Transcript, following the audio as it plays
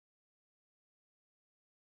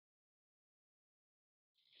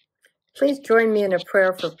Please join me in a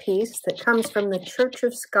prayer for peace that comes from the Church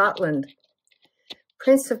of Scotland.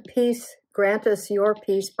 Prince of Peace, grant us your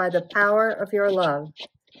peace by the power of your love.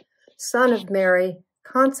 Son of Mary,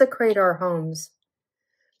 consecrate our homes.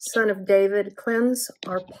 Son of David, cleanse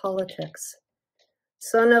our politics.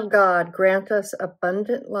 Son of God, grant us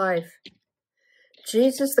abundant life.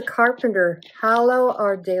 Jesus the carpenter, hallow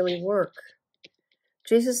our daily work.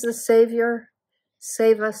 Jesus the Savior,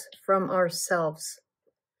 save us from ourselves.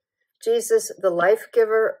 Jesus the life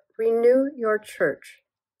giver, renew your church.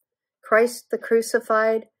 Christ the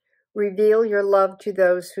crucified, reveal your love to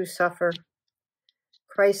those who suffer.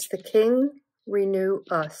 Christ the King, renew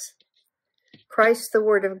us. Christ the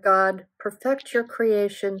Word of God, perfect your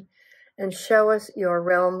creation and show us your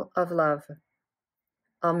realm of love.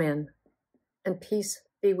 Amen. And peace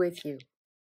be with you.